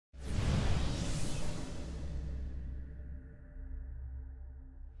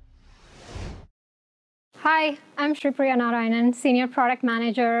Hi, I'm Shripriya Narayanan, Senior Product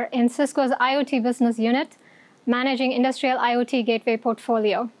Manager in Cisco's IoT Business Unit, managing Industrial IoT Gateway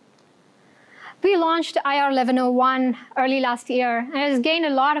portfolio. We launched IR1101 early last year, and it has gained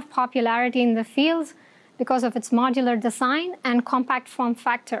a lot of popularity in the field because of its modular design and compact form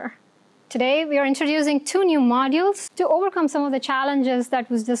factor. Today, we are introducing two new modules to overcome some of the challenges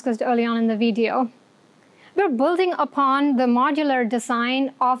that was discussed early on in the video. We're building upon the modular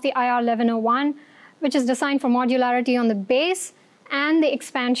design of the IR1101, which is designed for modularity on the base and the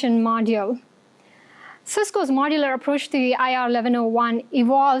expansion module. Cisco's modular approach to the IR1101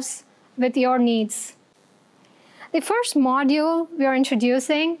 evolves with your needs. The first module we are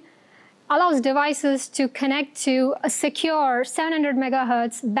introducing allows devices to connect to a secure 700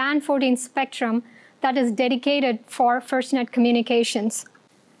 MHz band 14 spectrum that is dedicated for FirstNet communications.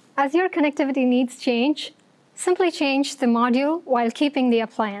 As your connectivity needs change, simply change the module while keeping the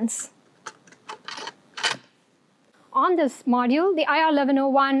appliance. On this module, the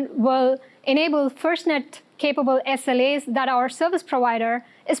IR1101 will enable FirstNet-capable SLAs that our service provider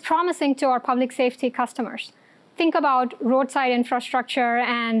is promising to our public safety customers. Think about roadside infrastructure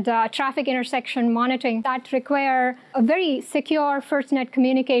and traffic intersection monitoring that require a very secure FirstNet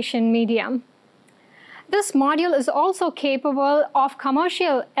communication medium. This module is also capable of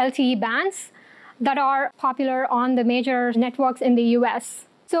commercial LTE bands that are popular on the major networks in the US.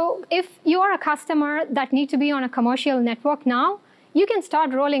 So if you are a customer that needs to be on a commercial network now, you can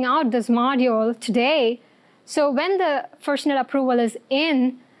start rolling out this module today. So when the FirstNet approval is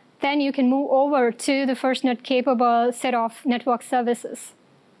in, then you can move over to the FirstNet-capable set of network services.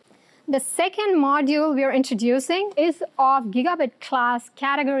 The second module we are introducing is of gigabit class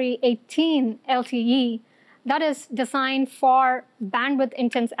category 18 LTE that is designed for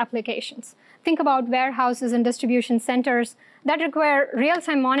bandwidth-intense applications. Think about warehouses and distribution centers that require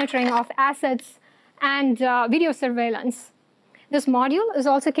real-time monitoring of assets and video surveillance. This module is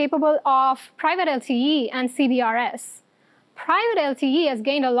also capable of private LTE and CBRS. Private LTE has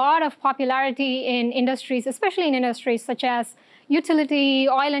gained a lot of popularity in industries, especially in industries such as utility,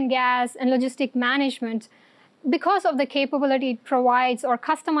 oil and gas, and logistic management, because of the capability it provides or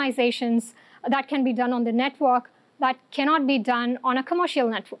customizations that can be done on the network that cannot be done on a commercial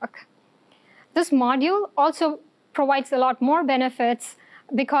network. This module also provides a lot more benefits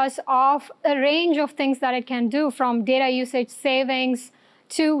because of a range of things that it can do, from data usage savings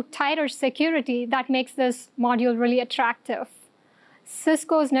to tighter security that makes this module really attractive.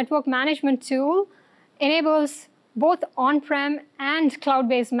 Cisco's network management tool enables both on-prem and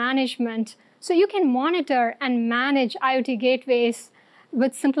cloud-based management, so you can monitor and manage IoT gateways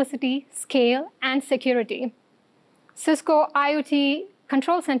with simplicity, scale, and security. Cisco IoT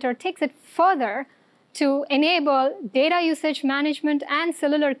Control Center takes it further to enable data usage management and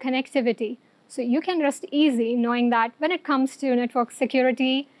cellular connectivity. So you can rest easy knowing that when it comes to network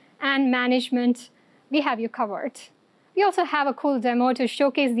security and management, we have you covered. We also have a cool demo to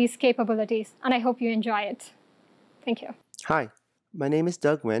showcase these capabilities, and I hope you enjoy it. Thank you. Hi, my name is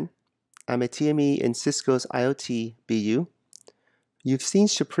Doug Nguyen. I'm a TME in Cisco's IoT BU. You've seen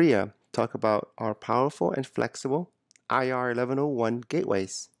Shripriya talk about our powerful and flexible IR1101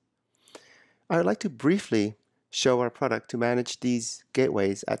 gateways. I would like to briefly show our product to manage these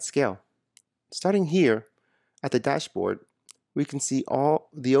gateways at scale. Starting here at the dashboard, we can see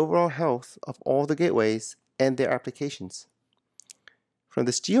the overall health of all the gateways and their applications. From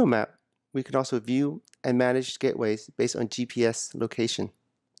this geomap, we can also view and manage gateways based on GPS location.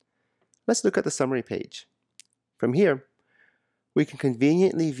 Let's look at the summary page. From here, we can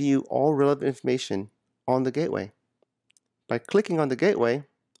conveniently view all relevant information on the gateway. By clicking on the gateway,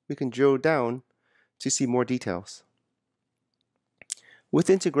 we can drill down to see more details. With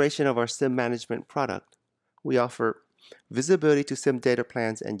integration of our SIM management product, we offer visibility to SIM data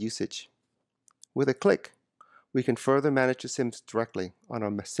plans and usage. With a click, we can further manage the SIMs directly on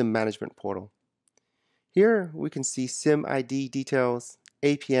our SIM management portal. Here, we can see SIM ID details,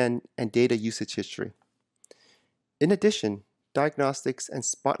 APN, and data usage history. In addition, diagnostics and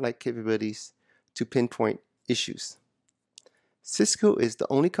spotlight capabilities to pinpoint issues. Cisco is the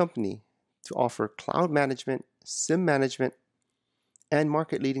only company to offer cloud management, SIM management, and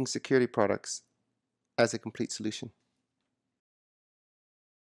market-leading security products as a complete solution.